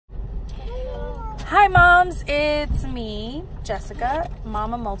Hi moms, it's me, Jessica,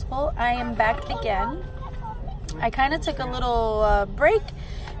 Mama Multiple. I am back again. I kind of took a little break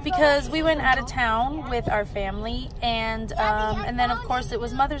because we went out of town with our family, and then of course it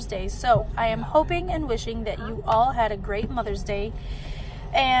was Mother's Day. So I am hoping and wishing that you all had a great Mother's Day,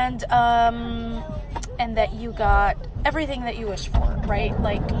 and that you got everything that you wish for, right?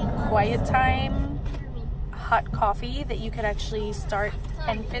 Like quiet time, hot coffee that you could actually start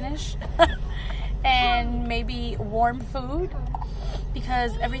and finish, and maybe warm food,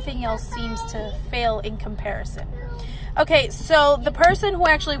 because everything else seems to fail in comparison. Okay, so the person who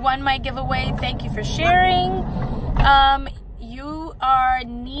actually won my giveaway, thank you for sharing. You are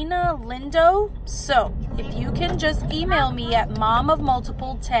Nina Lindo. So if you can just email me at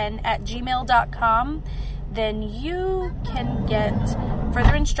momofmultiple10@gmail.com, then you can get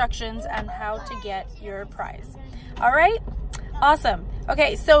further instructions on how to get your prize. All right, awesome.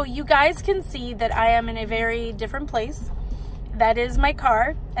 Okay, so you guys can see that I am in a very different place. That is my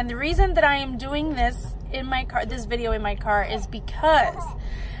car, and the reason that I am doing this in my car, this video in my car, is because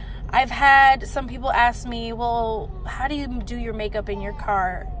I've had some people ask me, well, how do you do your makeup in your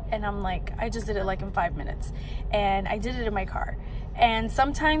car? And I'm like, I just did it like in 5 minutes, and I did it in my car. And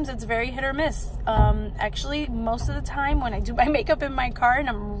sometimes it's very hit or miss. Actually, most of the time when I do my makeup in my car and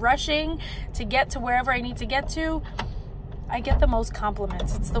I'm rushing to get to wherever I need to get to, I get the most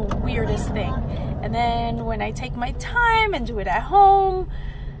compliments. It's the weirdest thing. And then when I take my time and do it at home,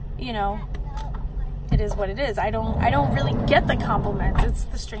 you know, it is what it is. I don't really get the compliments. It's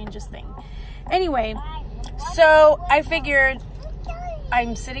the strangest thing. Anyway, so I figured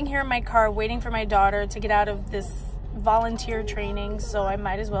I'm sitting here in my car waiting for my daughter to get out of this volunteer training, so I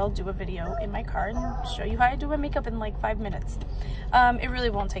might as well do a video in my car and show you how I do my makeup in like 5 minutes. It really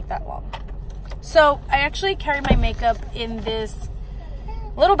won't take that long. So I actually carry my makeup in this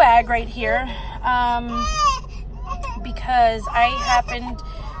little bag right here, because I happened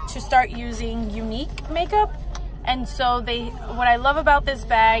to start using Unique makeup. And so what I love about this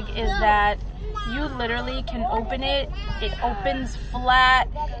bag is that you literally can open it. It opens flat,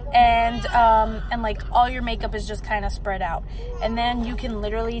 and like all your makeup is just kind of spread out, and then you can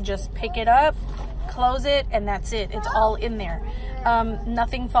literally just pick it up, close it, and that's it. It's all in there.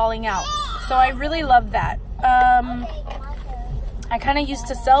 Nothing falling out. So I really love that. I kind of used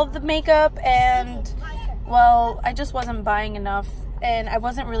to sell the makeup, and well, I just wasn't buying enough, and I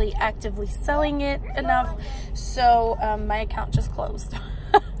wasn't really actively selling it enough, so my account just closed.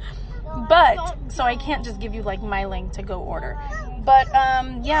 But so I can't just give you like my link to go order, but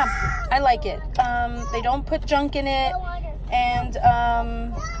yeah, I like it. They don't put junk in it, and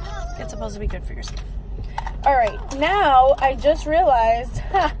it's supposed to be good for your skin. All right, now I just realized,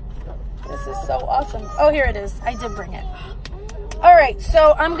 this is so awesome. Oh, here it is. I did bring it. All right,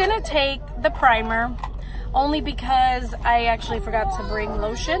 so I'm gonna take the primer, only because I actually forgot to bring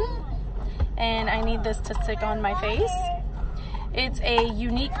lotion, and I need this to stick on my face. It's a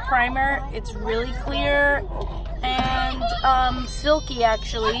Unique primer. It's really clear and silky,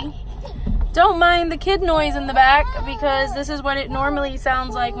 actually. Don't mind the kid noise in the back, because this is what it normally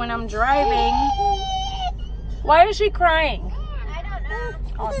sounds like when I'm driving. Why is she crying? I don't know.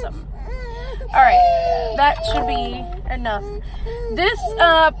 Awesome. All right, that should be enough. This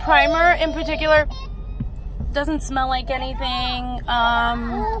primer in particular doesn't smell like anything,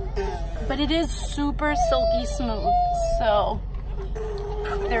 but it is super silky smooth. So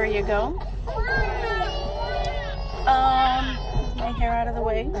there you go. My hair out of the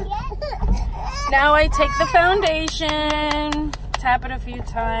way. Now I take the foundation, tap it a few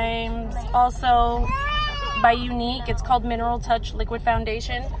times. Also by Unique, it's called Mineral Touch Liquid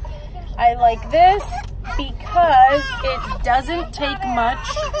Foundation. I like this because it doesn't take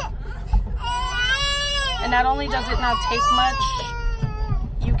much. And not only does it not take much,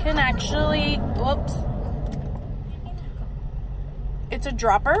 you can actually, whoops, it's a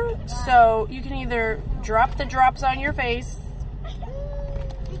dropper, so you can either drop the drops on your face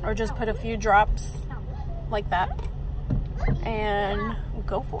or just put a few drops like that and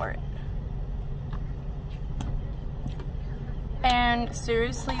go for it. And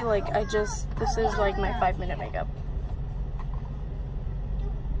seriously, like, this is like my 5-minute makeup.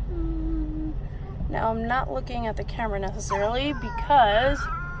 Now I'm not looking at the camera necessarily, because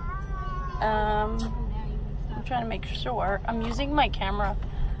I'm trying to make sure I'm using my camera,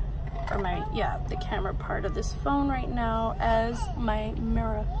 or the camera part of this phone right now as my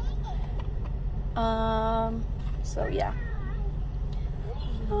mirror. So yeah.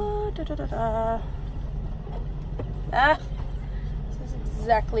 This is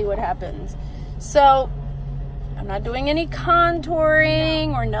exactly what happens. So I'm not doing any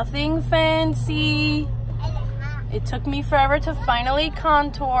contouring or nothing fancy. It took me forever to finally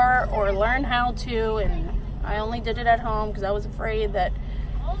contour or learn how to, and I only did it at home because I was afraid that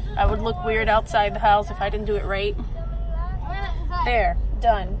I would look weird outside the house if I didn't do it right. There,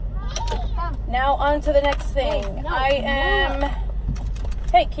 done. Now on to the next thing.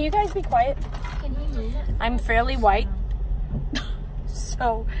 Hey, can you guys be quiet? I'm fairly white,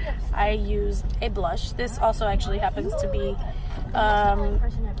 so I used a blush. This also actually happens to be,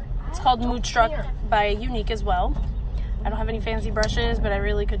 it's called Moodstruck by Unique as well. I don't have any fancy brushes, but I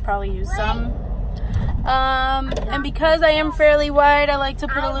really could probably use some. And because I am fairly white, I like to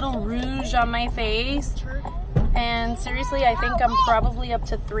put a little rouge on my face. And seriously, I think I'm probably up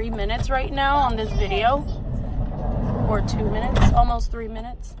to 3 minutes right now on this video. Or 2 minutes, almost 3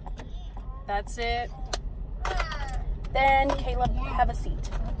 minutes. That's it. Then, Caleb, have a seat.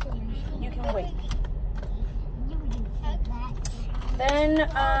 You can wait. Then,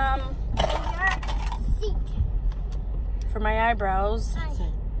 for my eyebrows,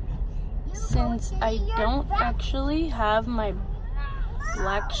 since I don't actually have my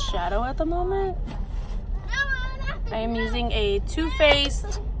black shadow at the moment, I am using a Too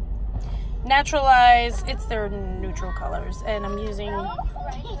Faced Naturalize. It's their neutral colors, and I'm using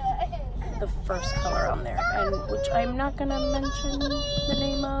the first color on there, and which I'm not gonna mention the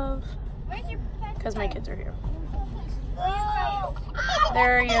name of because my kids are here.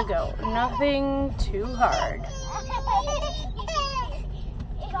 There you go. Nothing too hard.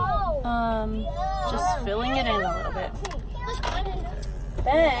 Just filling it in a little bit.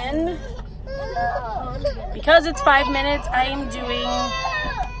 Then, because it's 5 minutes, I am doing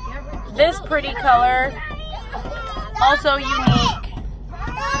this pretty color, also Unique,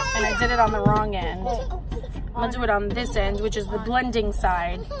 and I did it on the wrong end. I'm gonna do it on this end, which is the blending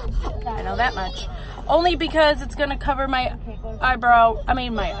side. I know that much. Only because it's gonna cover my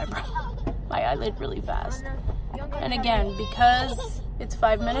my eyelid really fast. And again, because it's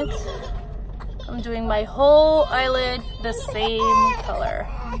 5 minutes, I'm doing my whole eyelid the same color.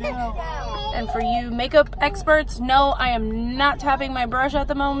 And for you makeup experts, no, I am not tapping my brush at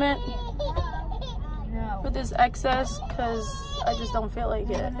the moment with this excess because I just don't feel like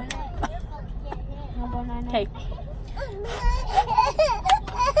it. Okay.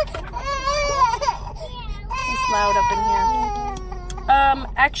 It's loud up in here.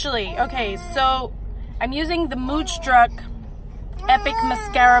 Actually, okay, so I'm using the Moodstruck Epic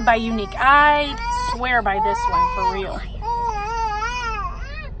Mascara by Unique. I swear by this one for real.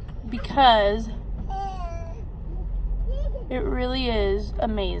 Because it really is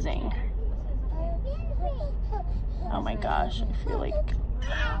amazing. Oh my gosh, I feel like...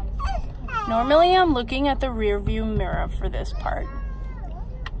 Normally I'm looking at the rear view mirror for this part.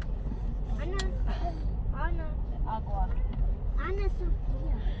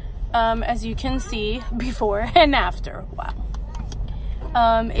 As you can see, before and after. Wow.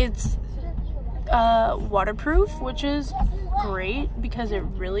 It's waterproof, which is great because it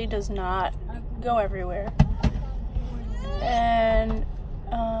really does not go everywhere. And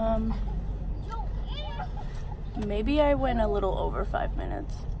maybe I went a little over 5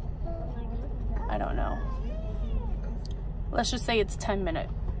 minutes. I don't know. Let's just say it's 10 minute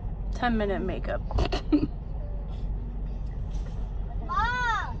makeup.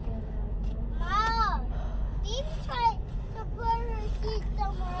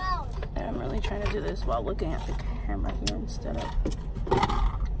 And I'm really trying to do this while looking at the camera here instead of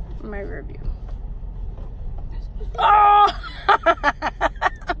my rear view. Oh!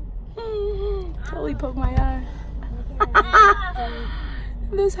 Totally poked my eye.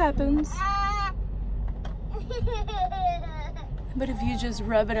 This happens. But if you just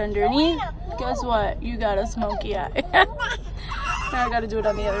rub it underneath, guess what? You got a smoky eye. Now I gotta do it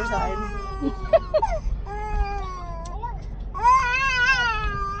on the other side.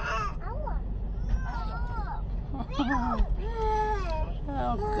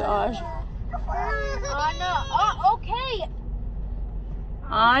 Oh gosh. Anna, oh, okay.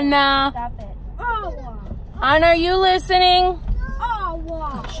 Anna. Stop it. Oh. Anna, are you listening?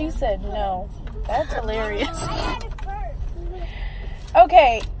 Oh. She said no. That's hilarious.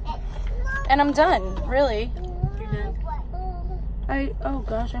 Okay. And I'm done, really. Oh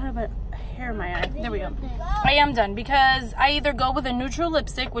gosh, I have a hair in my eye. There we go. I am done because I either go with a neutral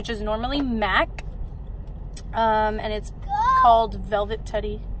lipstick, which is normally MAC, and it's called Velvet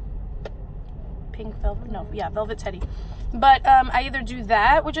Teddy. Pink Velvet? No, yeah, Velvet Teddy. But I either do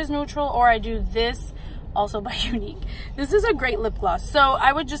that, which is neutral, or I do this, also by Unique. This is a great lip gloss. So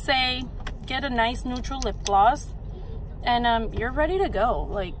I would just say, get a nice neutral lip gloss, and you're ready to go.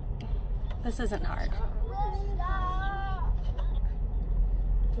 Like, this isn't hard.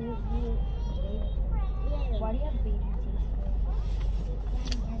 Why do you have baby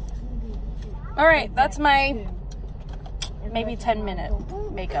teeth? All right, that's my maybe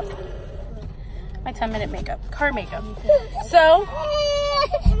 10-minute makeup. My 10-minute makeup, car makeup. So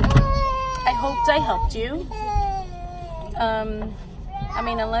I hoped I helped you. I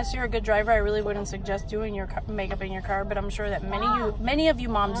mean, unless you're a good driver, I really wouldn't suggest doing your makeup in your car, but I'm sure that many of you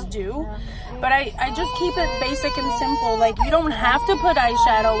moms do. But I just keep it basic and simple. Like, you don't have to put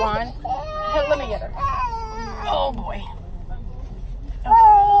eyeshadow on. Hey, let me get her. Oh boy.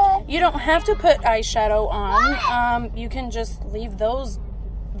 Okay. You don't have to put eyeshadow on. You can just leave those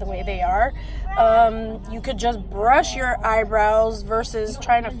the way they are. You could just brush your eyebrows versus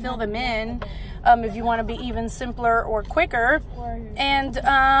trying to fill them in. If you want to be even simpler or quicker. And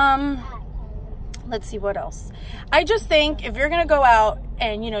let's see what else. I just think if you're gonna go out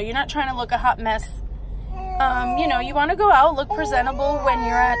and you're not trying to look a hot mess, you want to go out, look presentable when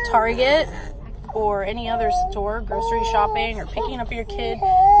you're at Target or any other store, grocery shopping, or picking up your kid.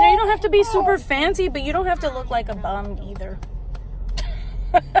 You don't have to be super fancy, but you don't have to look like a bum either.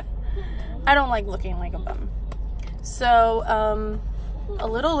 I don't like looking like a bum. So a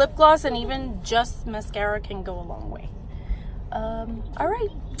little lip gloss and even just mascara can go a long way. All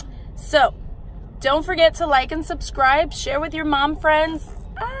right, so don't forget to like and subscribe, share with your mom friends.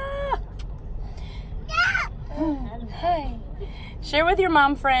 Hey, share with your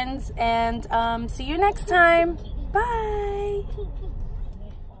mom friends, and see you next time. Bye.